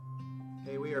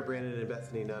Hey, we are Brandon and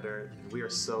Bethany Nutter, and we are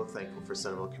so thankful for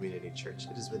Centerville Community Church.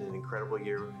 It has been an incredible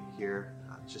year here,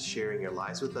 just sharing your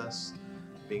lives with us,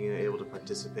 being able to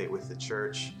participate with the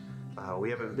church.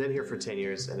 We haven't been here for 10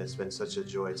 years, and it's been such a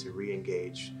joy to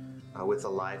re-engage with the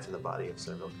life and the body of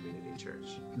Centerville Community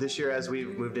Church. This year, as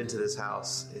we've moved into this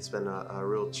house, it's been a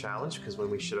real challenge because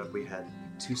when we showed up, we had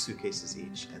 2 suitcases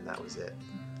each, and that was it.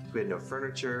 We had no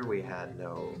furniture, we had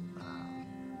no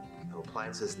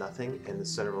appliances, nothing, and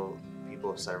the people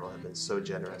of Centerville have been so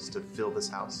generous to fill this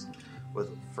house with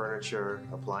furniture,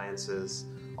 appliances,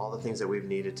 all the things that we've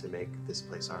needed to make this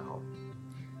place our home.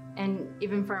 And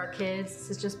even for our kids, this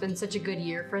has just been such a good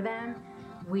year for them.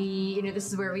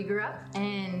 This is where we grew up,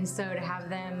 and so to have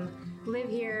them live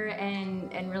here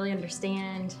and really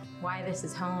understand why this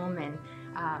is home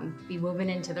and be woven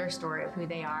into their story of who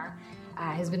they are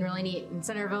has been really neat. And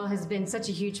Centerville has been such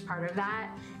a huge part of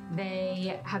that.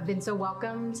 They have been so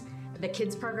welcomed. The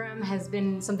kids program has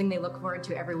been something they look forward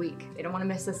to every week. They don't want to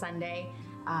miss a Sunday.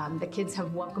 The kids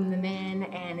have welcomed them in,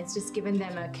 and it's just given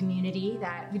them a community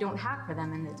that we don't have for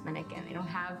them in the Dominican. They don't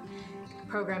have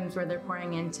programs where they're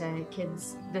pouring into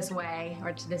kids this way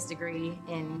or to this degree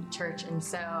in church, and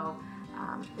so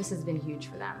this has been huge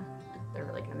for them. They're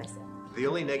really going to miss it. The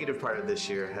only negative part of this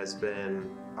year has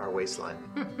been our waistline.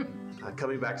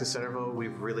 Coming back to Centerville,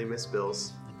 we've really missed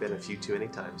Bill's. Been a few too many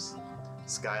times.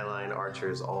 Skyline,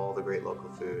 Archer's, all the great local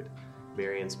food,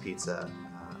 Marion's Pizza,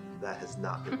 that has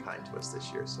not been kind to us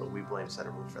this year, so we blame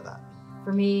Centerville for that.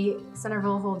 For me,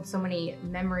 Centerville holds so many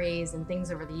memories and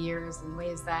things over the years and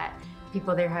ways that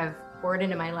people there have poured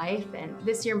into my life, and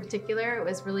this year in particular, it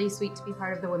was really sweet to be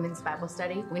part of the Women's Bible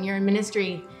Study. When you're in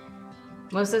ministry,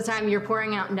 most of the time you're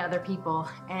pouring out into other people,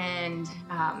 and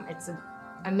it's an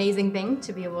amazing thing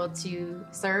to be able to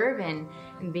serve and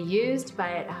be used,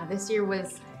 but this year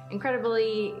was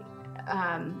incredibly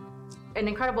an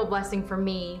incredible blessing for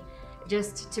me,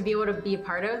 just to be able to be a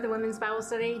part of the Women's Bible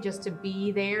Study, just to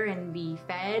be there and be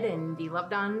fed and be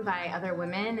loved on by other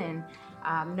women,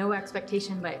 and no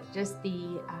expectation, but just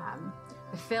the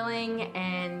filling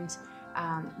and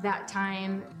that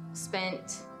time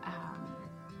spent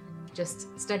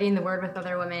just studying the Word with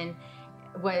other women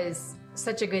was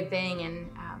such a good thing, and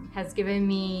has given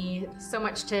me so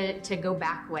much to go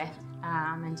back with,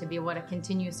 and to be able to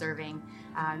continue serving.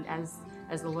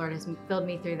 As the Lord has filled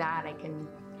me through that, I can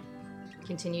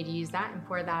continue to use that and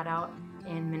pour that out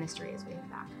in ministry as we head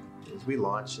back. As we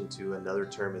launch into another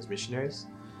term as missionaries,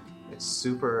 it's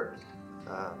super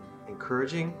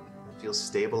encouraging. It feels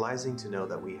stabilizing to know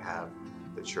that we have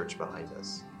the church behind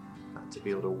us. To be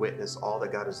able to witness all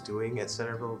that God is doing at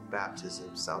Centerville,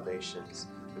 baptisms, salvations,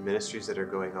 the ministries that are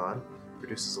going on,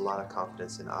 produces a lot of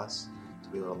confidence in us to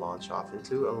be able to launch off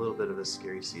into a little bit of a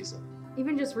scary season.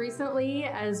 Even just recently,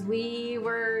 as we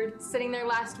were sitting there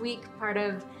last week, part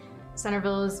of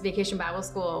Centerville's Vacation Bible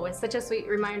School was such a sweet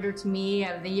reminder to me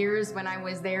of the years when I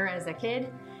was there as a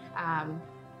kid,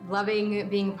 loving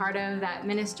being part of that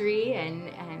ministry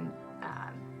and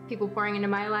people pouring into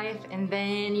my life, and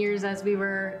then years as we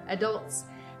were adults,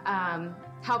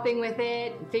 helping with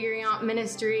it, figuring out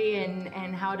ministry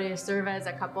and how to serve as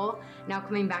a couple. Now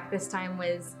coming back this time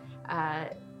was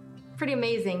pretty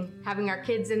amazing, having our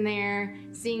kids in there,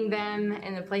 seeing them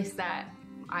in the place that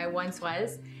I once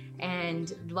was,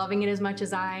 and loving it as much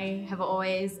as I have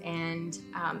always, and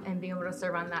being able to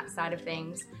serve on that side of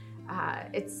things.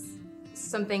 It's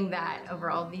something that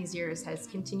over all these years has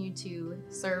continued to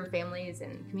serve families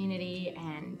and community,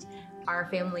 and our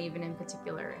family even in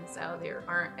particular. And so there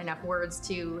aren't enough words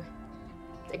to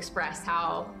express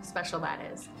how special that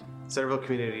is. Centerville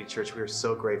Community Church, we are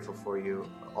so grateful for you,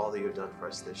 all that you've done for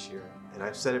us this year. And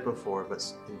I've said it before, but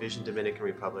Envision Dominican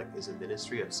Republic is a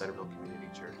ministry of Centerville Community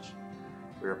Church.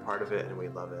 We're a part of it and we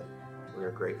love it. We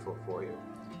are grateful for you.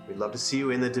 We'd love to see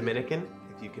you in the Dominican.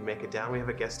 If you can make it down, we have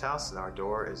a guest house and our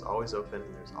door is always open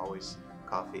and there's always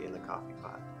coffee in the coffee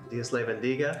pot. Dios le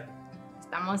bendiga.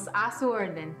 Estamos a su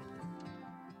orden.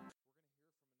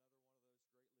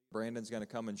 Brandon's going to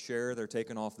come and share. They're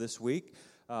taking off this week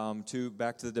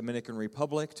back to the Dominican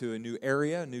Republic, to a new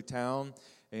area, a new town,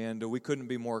 and we couldn't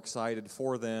be more excited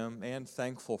for them and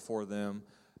thankful for them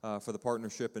for the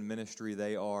partnership and ministry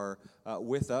they are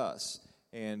with us.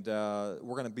 And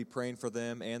we're going to be praying for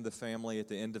them and the family at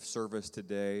the end of service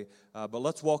today. But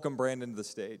let's welcome Brandon to the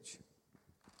stage.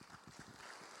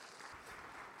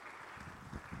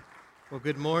 Well,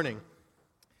 good morning.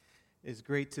 It's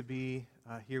great to be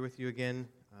here with you again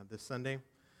this Sunday.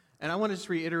 And I want to just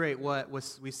reiterate what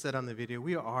we said on the video.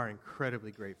 We are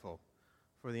incredibly grateful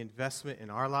for the investment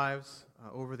in our lives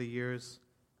over the years.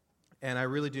 And I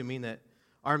really do mean that.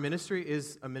 Our ministry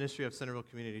is a ministry of Centerville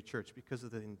Community Church because of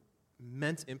the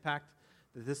immense impact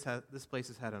that this place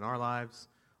has had in our lives,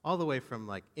 all the way from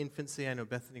like infancy. I know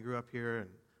Bethany grew up here and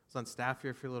was on staff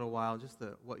here for a little while. Just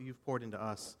what you've poured into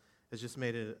us has just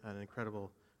made it an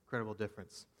incredible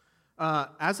difference.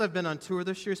 As I've been on tour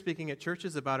this year speaking at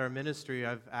churches about our ministry,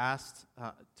 I've asked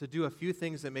to do a few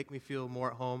things that make me feel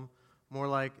more at home, more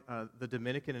like the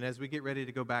Dominican. And as we get ready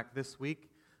to go back this week,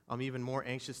 I'm even more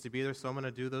anxious to be there. So I'm going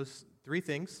to do those 3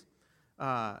 things,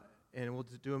 and we'll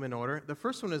do them in order. The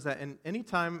first one is that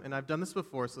anytime, and I've done this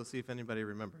before, so let's see if anybody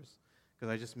remembers,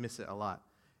 because I just miss it a lot,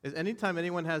 is anytime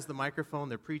anyone has the microphone,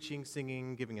 they're preaching,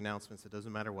 singing, giving announcements, it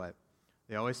doesn't matter what,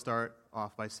 they always start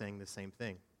off by saying the same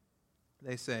thing.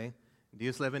 They say,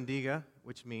 Dios le bendiga,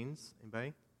 which means,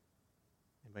 anybody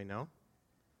know?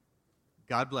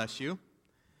 God bless you.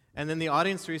 And then the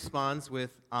audience responds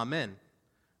with amen,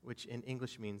 which in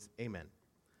English means amen.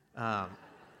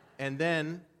 And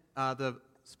then the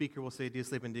speaker will say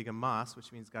Dios le bendiga más,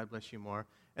 which means God bless you more.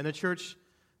 And the church,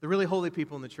 the really holy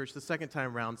people in the church, the second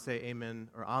time around say amen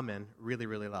or amen really,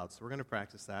 really loud. So we're going to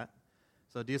practice that.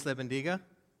 So Dios le bendiga. Amen.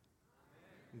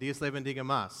 Dios le bendiga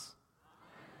más.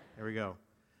 Amen. There we go.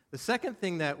 The second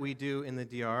thing that we do in the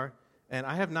DR, and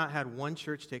I have not had one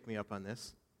church take me up on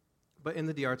this, but in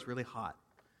the DR it's really hot.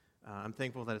 I'm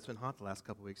thankful that it's been hot the last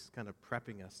couple of weeks. It's kind of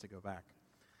prepping us to go back.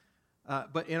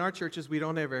 But in our churches, we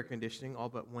don't have air conditioning, all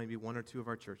but maybe 1 or 2 of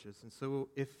our churches. And so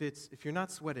if you're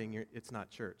not sweating, it's not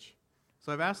church.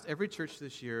 So I've asked every church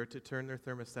this year to turn their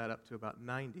thermostat up to about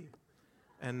 90.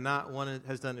 And not one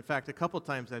has done. In fact, a couple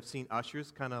times I've seen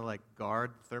ushers kind of like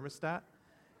guard the thermostat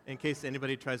in case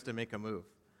anybody tries to make a move.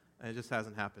 And it just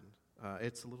hasn't happened.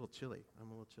 It's a little chilly. I'm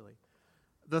a little chilly.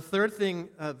 The third thing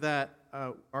that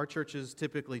our churches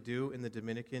typically do in the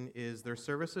Dominican is their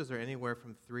services are anywhere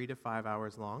from 3 to 5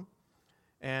 hours long.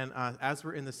 And as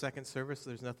we're in the second service,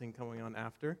 there's nothing going on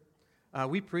after.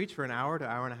 We preach for an hour to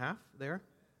hour and a half there.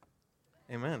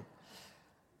 Amen.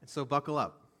 And so buckle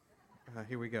up.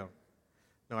 Here we go.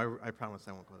 No, I promise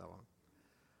I won't go that long.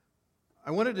 I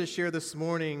wanted to share this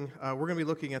morning, we're going to be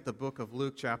looking at the book of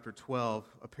Luke chapter 12,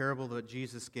 a parable that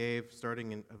Jesus gave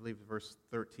starting in, I believe, verse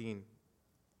 13.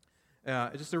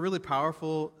 Just a really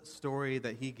powerful story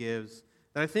that he gives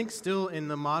that I think still in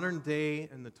the modern day,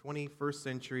 in the 21st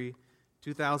century,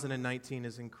 2019,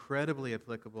 is incredibly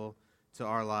applicable to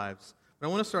our lives. But I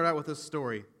want to start out with this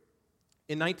story.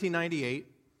 In 1998,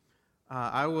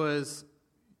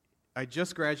 I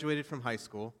just graduated from high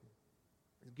school,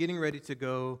 getting ready to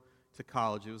go to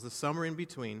college. It was the summer in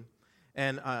between,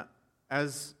 and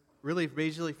as really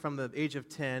basically from the age of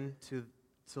 10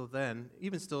 till then,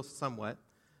 even still somewhat,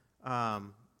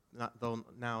 not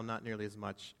nearly as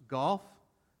much, golf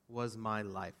was my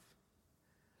life.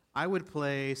 I would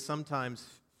play sometimes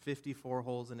 54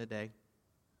 holes in a day.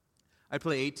 I'd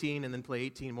play 18 and then play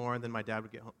 18 more, and then my dad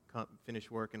would get home,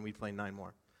 finish work, and we'd play 9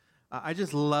 more. I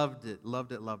just loved it.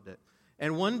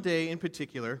 And one day in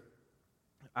particular,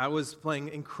 I was playing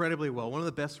incredibly well, one of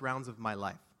the best rounds of my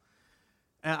life.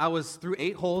 And I was through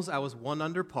 8 holes, I was 1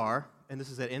 under par, and this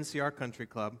is at NCR Country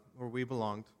Club, where we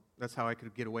belonged. That's how I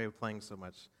could get away with playing so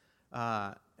much.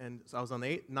 And so I was on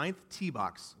the 9th tee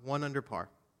box, 1 under par.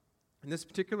 And this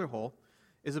particular hole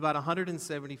is about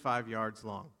 175 yards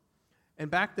long.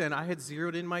 And back then, I had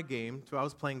zeroed in my game, so I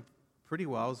was playing pretty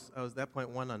well. I was at that point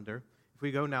 1 under. If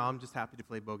we go now, I'm just happy to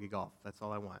play bogey golf. That's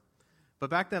all I want.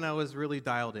 But back then, I was really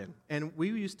dialed in. And we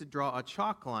used to draw a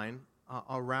chalk line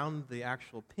around the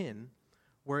actual pin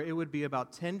where it would be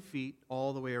about 10 feet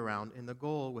all the way around. And the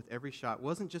goal with every shot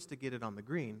wasn't just to get it on the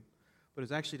green, but it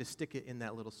was actually to stick it in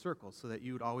that little circle so that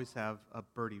you would always have a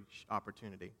birdie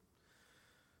opportunity.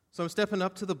 So I'm stepping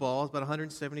up to the ball, about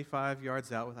 175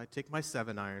 yards out. I take my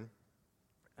 7-iron,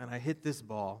 and I hit this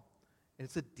ball. And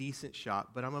it's a decent shot,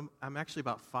 but I'm actually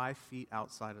about 5 feet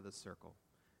outside of the circle.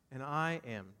 And I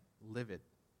am livid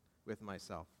with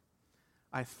myself.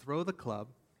 I throw the club.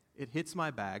 It hits my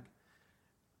bag.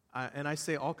 And I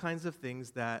say all kinds of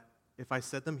things that if I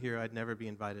said them here, I'd never be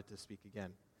invited to speak again.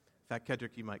 In fact,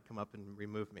 Kedrick, you might come up and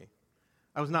remove me.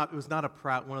 It was not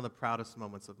one of the proudest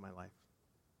moments of my life.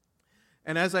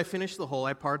 And as I finished the hole,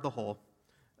 I parred the hole.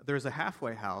 There's a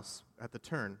halfway house at the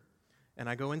turn. And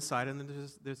I go inside, and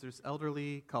there's this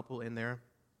elderly couple in there,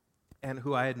 and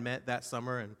who I had met that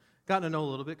summer and gotten to know a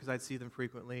little bit because I'd see them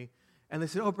frequently. And they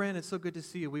said, "Oh, Brandon, it's so good to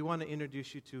see you. We want to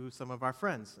introduce you to some of our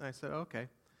friends." And I said, "Okay."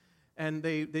 And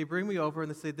they bring me over, and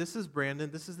they say, "This is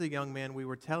Brandon. This is the young man we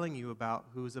were telling you about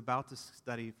who's about to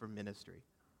study for ministry."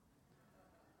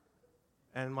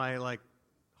 And my,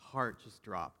 heart just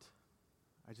dropped.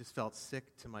 I just felt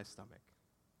sick to my stomach.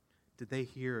 Did they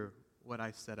hear what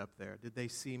I said up there? Did they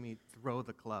see me throw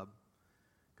the club?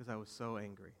 Because I was so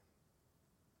angry.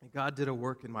 And God did a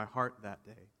work in my heart that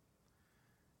day.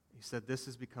 He said, this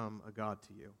has become a god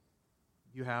to you.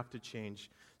 You have to change.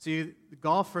 See,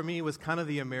 golf for me was kind of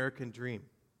the American dream.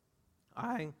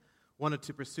 I wanted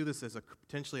to pursue this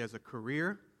potentially as a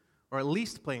career, or at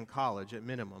least play in college at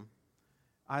minimum.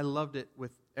 I loved it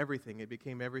with everything. It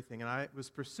became everything, and I was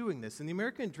pursuing this. And the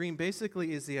American dream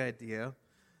basically is the idea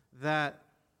that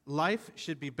life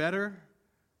should be better,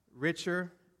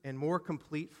 richer, and more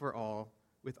complete for all,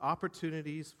 with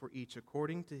opportunities for each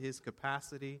according to his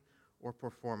capacity or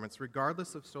performance,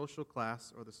 regardless of social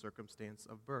class or the circumstance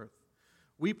of birth.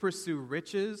 We pursue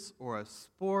riches or a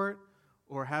sport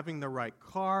or having the right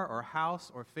car or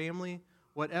house or family,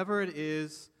 whatever it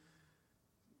is,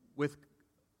 with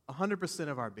 100%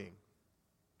 of our being,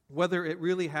 whether it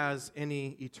really has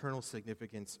any eternal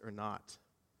significance or not.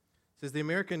 It says the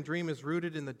American dream is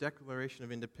rooted in the Declaration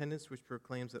of Independence, which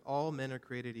proclaims that all men are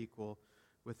created equal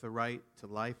with the right to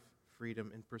life,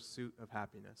 freedom, and pursuit of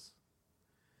happiness.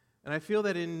 And I feel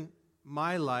that in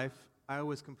my life, I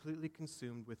was completely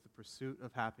consumed with the pursuit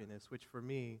of happiness, which for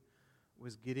me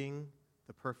was getting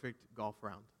the perfect golf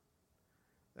round.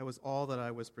 That was all that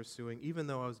I was pursuing, even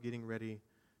though I was getting ready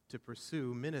to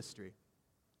pursue ministry.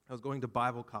 I was going to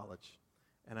Bible college,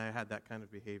 and I had that kind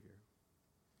of behavior.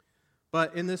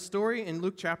 But in this story in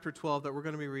Luke chapter 12 that we're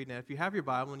going to be reading, if you have your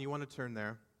Bible and you want to turn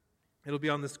there, it'll be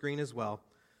on the screen as well.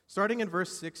 Starting in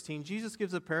verse 16, Jesus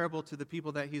gives a parable to the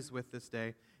people that he's with this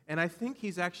day, and I think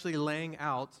he's actually laying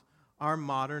out our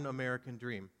modern American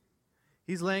dream.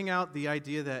 He's laying out the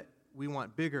idea that we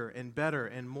want bigger and better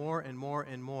and more and more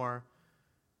and more,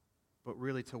 but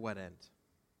really to what end?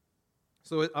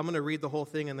 So I'm going to read the whole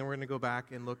thing, and then we're going to go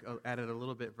back and look at it a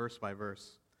little bit verse by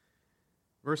verse.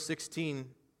 Verse 16,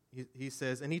 he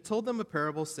says, "And he told them a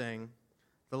parable, saying,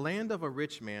 the land of a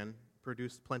rich man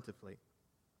produced plentifully.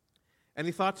 And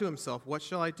he thought to himself, what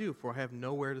shall I do, for I have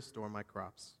nowhere to store my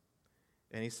crops?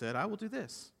 And he said, I will do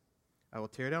this. I will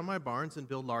tear down my barns and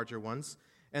build larger ones,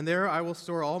 and there I will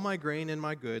store all my grain and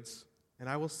my goods. And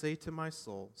I will say to my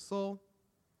soul, soul,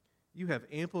 you have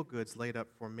ample goods laid up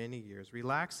for many years.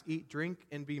 Relax, eat, drink,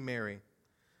 and be merry.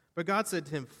 But God said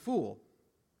to him, fool,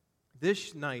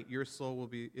 this night your soul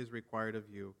is required of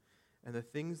you, and the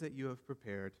things that you have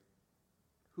prepared,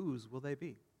 whose will they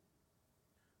be?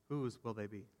 Whose will they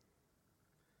be?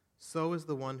 So is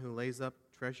the one who lays up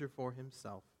treasure for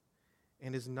himself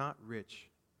and is not rich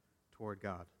toward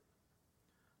God.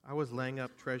 I was laying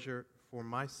up treasure for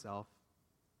myself,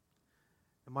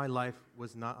 and my life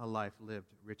was not a life lived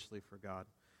richly for God.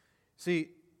 See,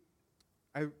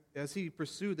 as he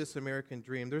pursued this American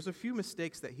dream, there's a few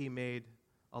mistakes that he made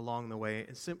along the way,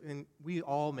 and we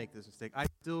all make this mistake. I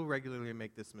still regularly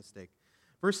make this mistake.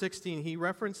 Verse 16, he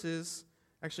references,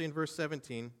 actually in verse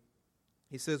 17,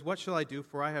 he says, what shall I do,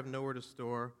 for I have nowhere to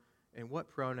store? And what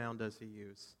pronoun does he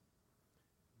use?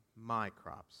 My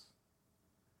crops.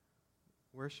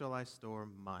 Where shall I store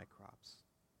my crops?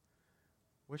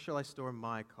 Where shall I store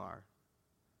my car?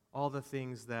 All the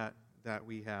things that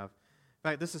we have. In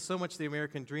fact, this is so much the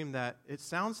American dream that it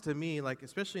sounds to me like,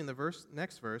 especially in the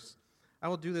next verse, I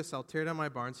will do this, I'll tear down my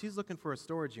barns. He's looking for a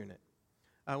storage unit.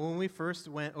 When we first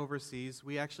went overseas,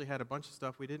 we actually had a bunch of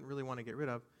stuff we didn't really want to get rid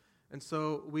of. And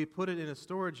so we put it in a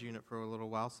storage unit for a little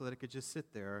while so that it could just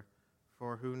sit there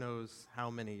for who knows how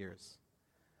many years.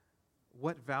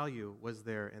 What value was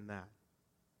there in that?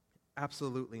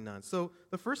 Absolutely none. So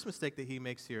the first mistake that he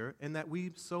makes here, and that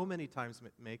we so many times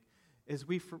make, is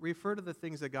we refer to the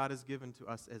things that God has given to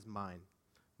us as mine.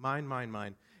 Mine, mine,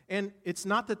 mine. And it's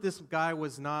not that this guy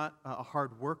was not a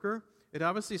hard worker. It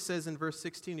obviously says in verse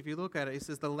 16, if you look at it, it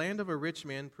says, the land of a rich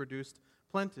man produced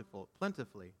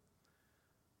plentifully.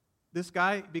 This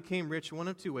guy became rich one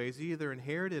of two ways. He either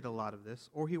inherited a lot of this,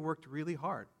 or he worked really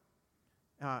hard,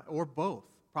 or both,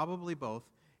 probably both.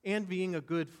 And being a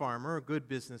good farmer, a good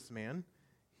businessman,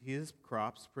 his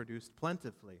crops produced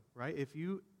plentifully, right? If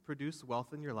you produce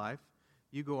wealth in your life,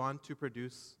 you go on to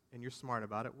produce, and you're smart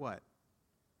about it, what?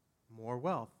 More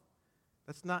wealth.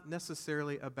 That's not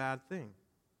necessarily a bad thing.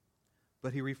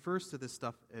 But he refers to this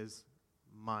stuff as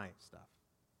my stuff.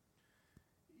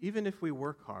 Even if we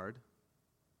work hard,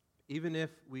 even if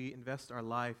we invest our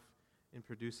life in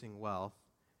producing wealth,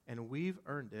 and we've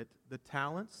earned it, the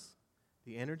talents,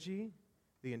 the energy,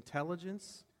 the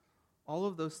intelligence, all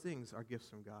of those things are gifts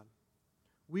from God.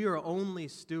 We are only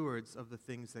stewards of the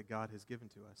things that God has given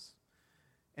to us.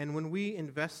 And when we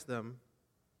invest them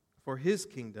for His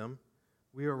kingdom,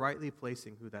 we are rightly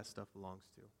placing who that stuff belongs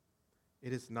to.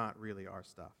 It is not really our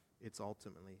stuff. It's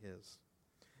ultimately His.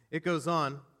 It goes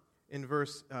on in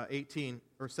verse 18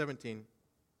 or 17.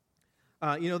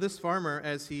 This farmer,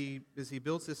 as he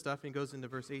builds this stuff, and he goes into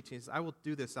verse 18, he says, I will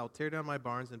do this. I'll tear down my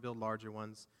barns and build larger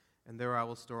ones, and there I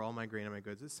will store all my grain and my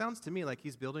goods. It sounds to me like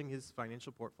he's building his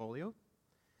financial portfolio.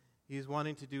 He's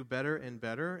wanting to do better and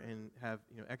better and have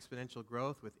exponential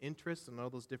growth with interest and all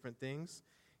those different things.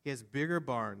 He has bigger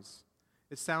barns.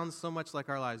 It sounds so much like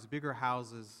our lives. Bigger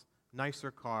houses,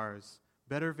 nicer cars,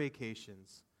 better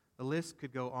vacations. The list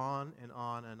could go on and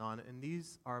on and on. And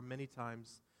these are many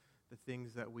times the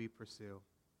things that we pursue.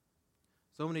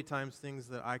 So many times things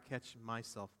that I catch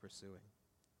myself pursuing.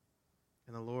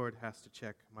 And the Lord has to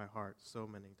check my heart so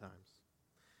many times.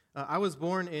 I was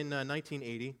born in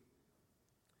 1980.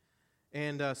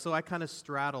 And so I kind of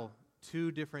straddle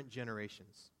two different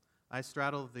generations. I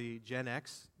straddle the Gen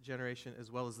X generation as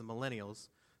well as the millennials.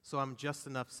 So I'm just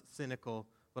enough cynical,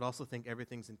 but also think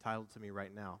everything's entitled to me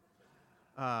right now.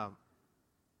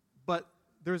 But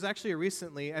there's actually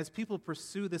recently, as people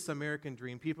pursue this American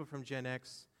dream, people from Gen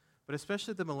X, but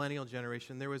especially the millennial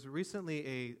generation, there was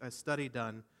recently a study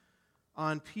done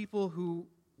on people who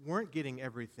weren't getting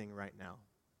everything right now.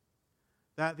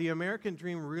 That the American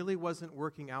dream really wasn't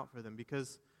working out for them,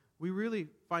 because we really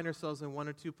find ourselves in one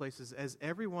or two places, as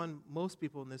everyone, most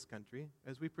people in this country,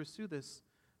 as we pursue this,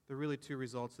 there are really two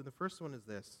results. And the first one is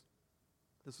this.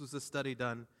 This was a study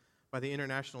done by the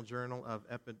International Journal of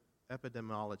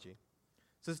Epidemiology.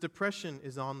 It says depression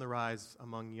is on the rise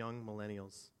among young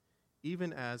millennials,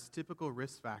 even as typical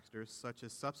risk factors such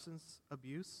as substance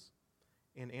abuse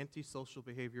and antisocial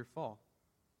behavior fall.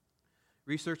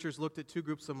 Researchers looked at two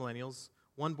groups of millennials,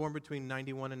 one born between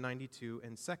 91 and 92,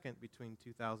 and second between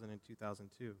 2000 and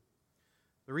 2002.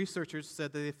 The researchers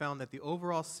said that they found that the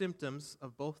overall symptoms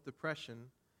of both depression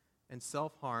and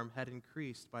self-harm had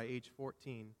increased by age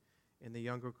 14 in the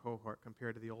younger cohort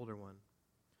compared to the older one.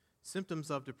 Symptoms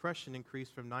of depression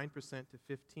increased from 9% to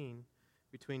 15%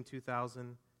 between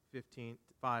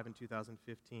 2005 and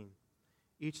 2015.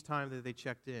 Each time that they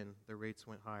checked in, the rates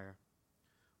went higher.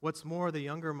 What's more, the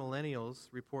younger millennials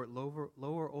report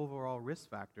lower overall risk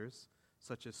factors,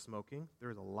 such as smoking.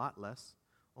 There's a lot less.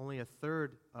 Only a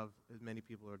third of as many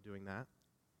people are doing that.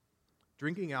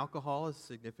 Drinking alcohol is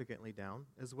significantly down,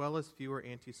 as well as fewer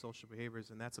antisocial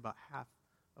behaviors, and that's about half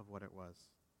of what it was.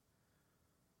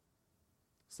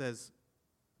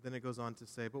 Then it goes on to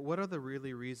say, but what are the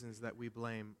really reasons that we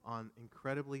blame on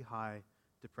incredibly high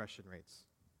depression rates?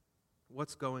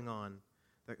 What's going on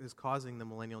that is causing the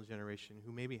millennial generation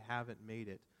who maybe haven't made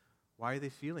it? Why are they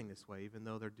feeling this way, even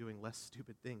though they're doing less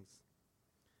stupid things?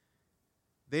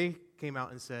 They came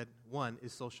out and said, one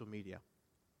is social media.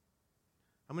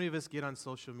 How many of us get on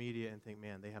social media and think,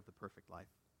 man, they have the perfect life?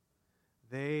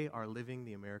 They are living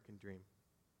the American dream.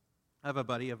 I have a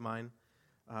buddy of mine.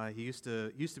 He used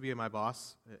to be my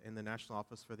boss in the national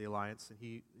office for the Alliance, and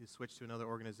he switched to another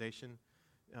organization.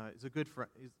 He's a he's a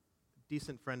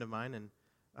decent friend of mine, and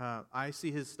I see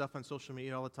his stuff on social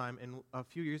media all the time. And a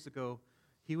few years ago,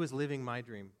 he was living my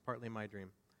dream, partly my dream.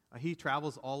 He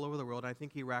travels all over the world. I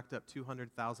think he racked up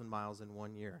 200,000 miles in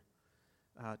 1 year,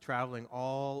 traveling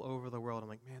all over the world. I'm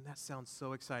like, man, that sounds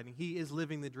so exciting. He is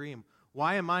living the dream.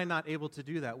 Why am I not able to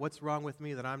do that? What's wrong with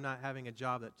me that I'm not having a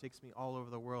job that takes me all over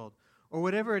the world? Or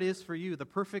whatever it is for you, the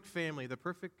perfect family, the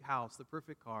perfect house, the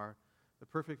perfect car, the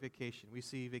perfect vacation. We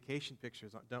see vacation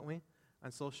pictures, don't we,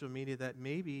 on social media that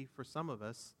maybe for some of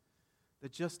us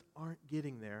that just aren't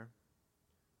getting there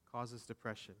causes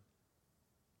depression.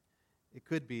 It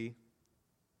could be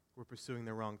we're pursuing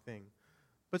the wrong thing.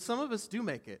 But some of us do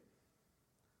make it.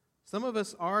 Some of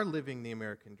us are living the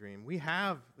American dream. We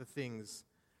have the things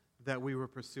that we were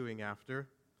pursuing after.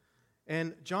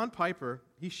 And John Piper,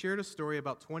 he shared a story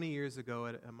about 20 years ago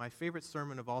at my favorite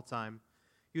sermon of all time.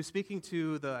 He was speaking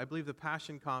to the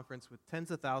Passion Conference with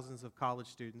tens of thousands of college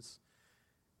students.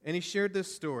 And he shared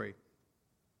this story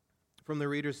from the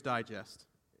Reader's Digest.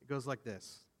 It goes like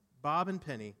this. Bob and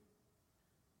Penny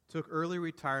took early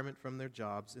retirement from their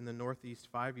jobs in the Northeast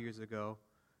 5 years ago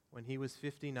when he was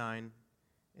 59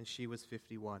 and she was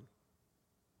 51.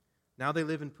 Now they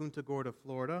live in Punta Gorda,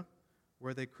 Florida,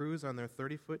 where they cruise on their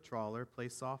 30-foot trawler, play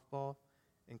softball,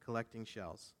 and collecting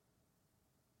shells.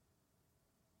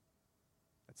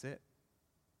 That's it.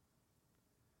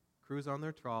 Cruise on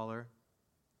their trawler,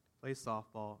 play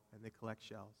softball, and they collect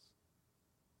shells.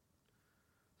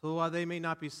 So while they may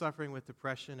not be suffering with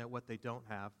depression at what they don't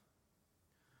have,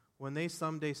 when they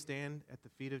someday stand at the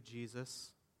feet of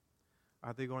Jesus,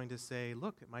 are they going to say,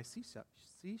 look at my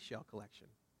seashell collection?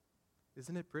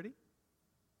 Isn't it pretty?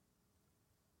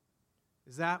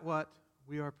 Is that what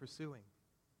we are pursuing?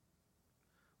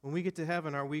 When we get to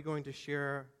heaven, are we going to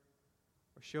share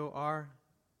or show our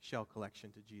shell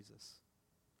collection to Jesus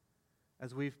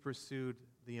as we've pursued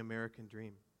the American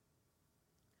dream.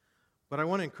 But I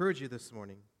want to encourage you this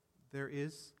morning. There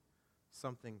is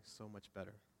something so much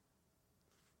better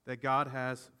that God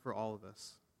has for all of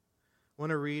us. I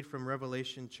want to read from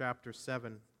Revelation chapter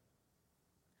 7,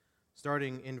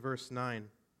 starting in verse 9.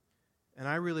 And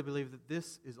I really believe that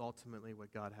this is ultimately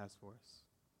what God has for us.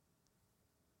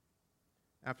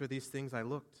 After these things I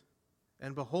looked,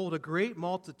 and behold, a great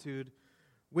multitude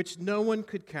which no one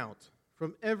could count,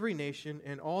 from every nation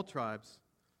and all tribes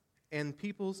and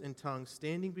peoples and tongues,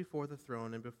 standing before the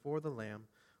throne and before the Lamb,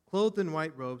 clothed in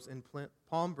white robes, and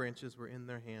palm branches were in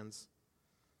their hands.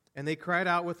 And they cried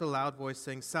out with a loud voice,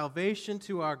 saying, Salvation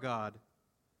to our God,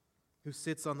 who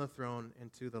sits on the throne,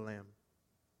 and to the Lamb.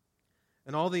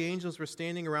 And all the angels were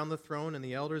standing around the throne, and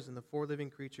the elders and the four living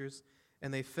creatures,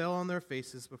 and they fell on their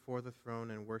faces before the throne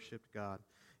and worshipped God.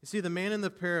 You see, the man in the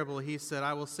parable, he said,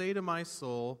 I will say to my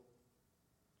soul,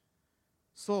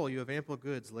 Soul, you have ample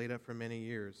goods laid up for many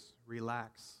years.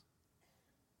 Relax,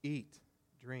 eat,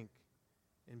 drink,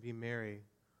 and be merry,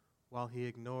 while he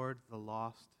ignored the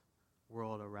lost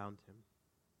world around him.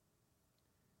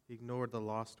 He ignored the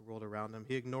lost world around him.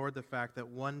 He ignored the fact that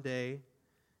one day,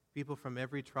 people from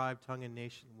every tribe, tongue, and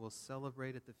nation will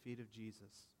celebrate at the feet of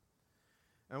Jesus.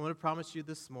 And I want to promise you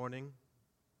this morning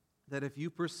that if you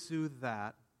pursue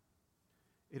that,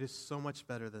 it is so much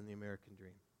better than the American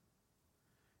dream.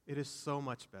 It is so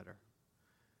much better.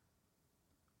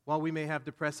 While we may have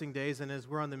depressing days, and as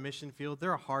we're on the mission field,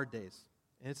 there are hard days,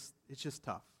 and it's just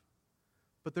tough.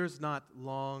 But there's not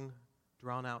long,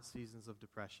 drawn-out seasons of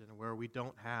depression where we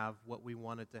don't have what we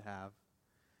wanted to have.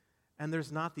 And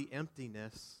there's not the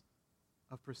emptiness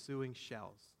of pursuing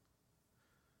shells.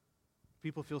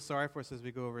 People feel sorry for us as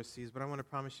we go overseas, but I want to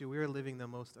promise you we are living the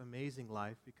most amazing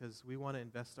life because we want to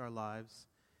invest our lives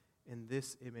in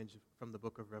this image from the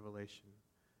book of Revelation.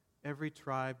 Every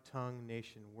tribe, tongue,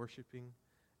 nation worshiping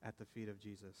at the feet of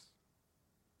Jesus.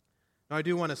 Now, I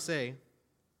do want to say,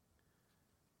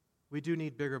 we do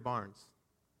need bigger barns.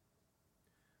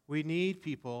 We need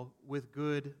people with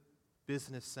good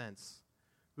business sense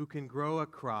who can grow a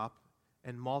crop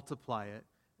and multiply it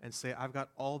and say, I've got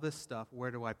all this stuff,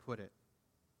 where do I put it?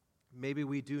 Maybe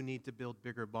we do need to build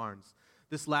bigger barns.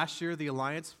 This last year, the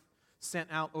Alliance sent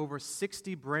out over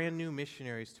 60 brand new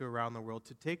missionaries to around the world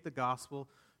to take the gospel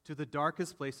to the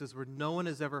darkest places where no one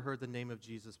has ever heard the name of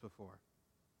Jesus before.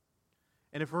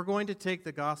 And if we're going to take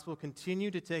the gospel,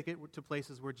 continue to take it to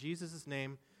places where Jesus'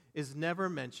 name is never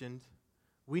mentioned,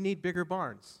 we need bigger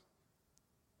barns.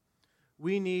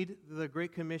 We need the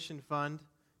Great Commission Fund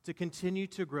to continue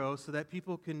to grow so that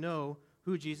people can know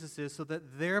who Jesus is, so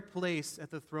that their place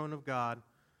at the throne of God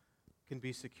can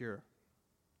be secure.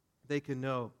 They can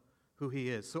know who he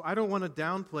is. So I don't want to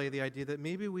downplay the idea that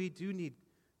maybe we do need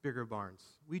bigger barns.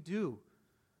 We do.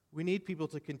 We need people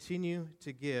to continue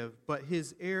to give, but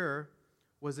his error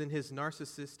was in his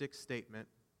narcissistic statement.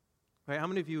 Right? How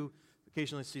many of you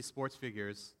occasionally see sports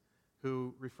figures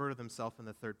who refer to themselves in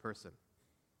the third person?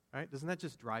 Right? Doesn't that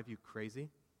just drive you crazy?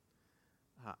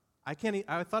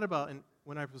 I thought about, and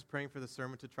when I was praying for the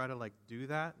sermon, to try to do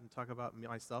that and talk about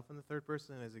myself in the third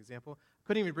person as an example.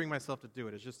 Couldn't even bring myself to do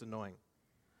it. It's just annoying.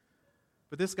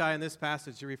 But this guy in this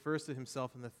passage, he refers to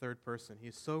himself in the third person. He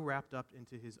is so wrapped up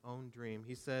into his own dream.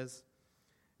 He says,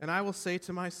 and I will say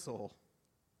to my soul,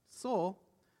 Soul,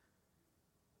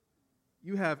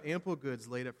 you have ample goods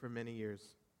laid up for many years.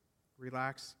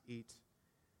 Relax, eat,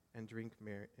 and drink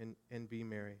and be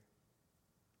merry.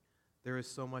 There is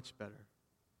so much better.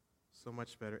 So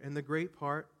much better. And the great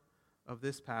part of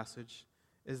this passage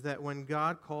is that when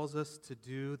God calls us to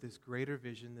do this greater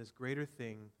vision, this greater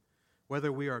thing,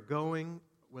 whether we are going,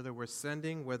 whether we're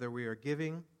sending, whether we are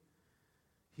giving,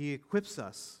 he equips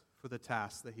us for the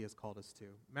task that he has called us to.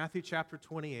 Matthew chapter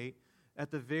 28, at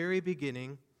the very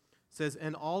beginning, says,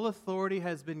 and all authority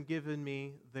has been given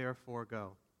me, therefore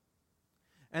go.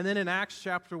 And then in Acts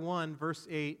chapter 1, verse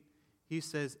 8, he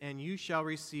says, and you shall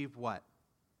receive what?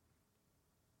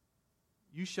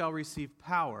 You shall receive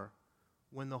power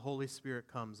when the Holy Spirit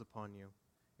comes upon you.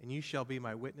 And you shall be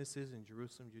my witnesses in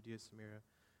Jerusalem, Judea, Samaria,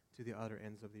 to the utter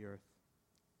ends of the earth.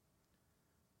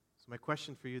 So my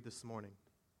question for you this morning,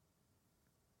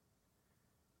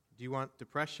 do you want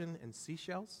depression and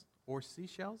seashells? Or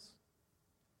seashells?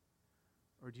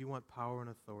 Or do you want power and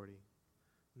authority,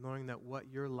 knowing that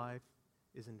what your life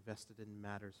is invested in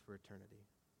matters for eternity?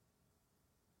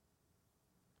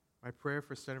 My prayer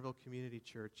for Centerville Community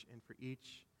Church and for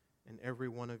each and every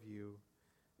one of you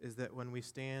is that when we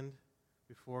stand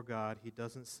before God, he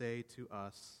doesn't say to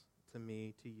us, to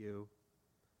me, to you,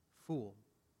 fool.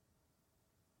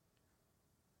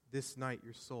 This night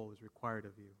your soul is required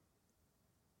of you.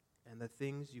 And the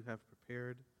things you have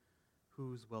prepared,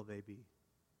 whose will they be?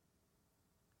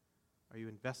 Are you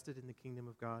invested in the kingdom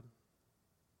of God?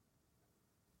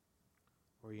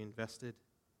 Or are you invested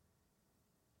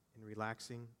in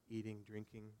relaxing, eating,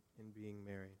 drinking, and being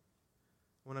merry?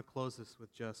 I want to close this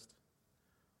with just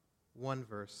one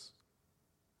verse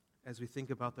as we think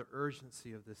about the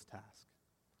urgency of this task,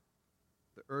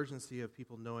 the urgency of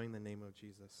people knowing the name of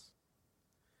Jesus.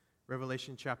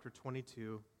 Revelation chapter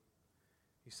 22,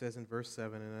 he says in verse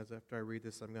 7, and as after I read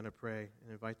this, I'm going to pray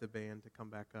and invite the band to come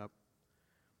back up.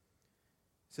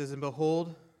 It says, "And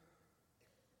behold,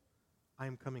 I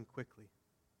am coming quickly.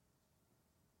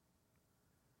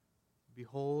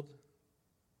 Behold,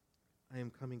 I am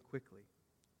coming quickly.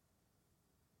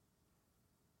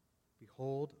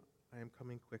 Behold, I am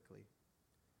coming quickly.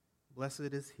 Blessed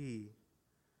is he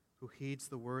who heeds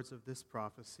the words of this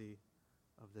prophecy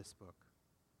of this book."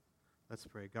 Let's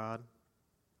pray. God,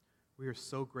 we are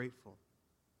so grateful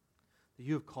that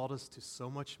you have called us to so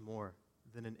much more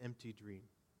than an empty dream.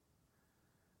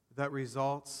 That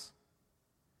results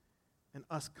in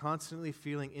us constantly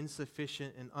feeling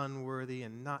insufficient and unworthy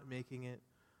and not making it,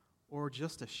 or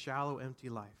just a shallow, empty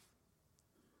life.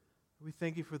 We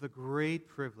thank you for the great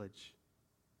privilege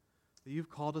that you've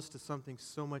called us to something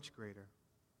so much greater,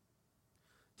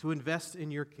 to invest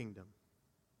in your kingdom.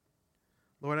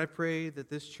 Lord, I pray that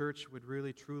this church would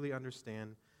really, truly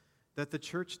understand that the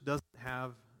church doesn't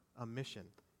have a mission.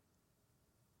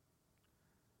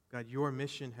 God, your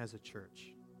mission has a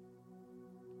church.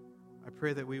 I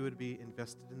pray that we would be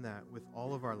invested in that with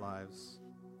all of our lives.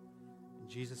 In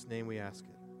Jesus' name we ask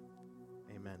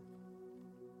it. Amen.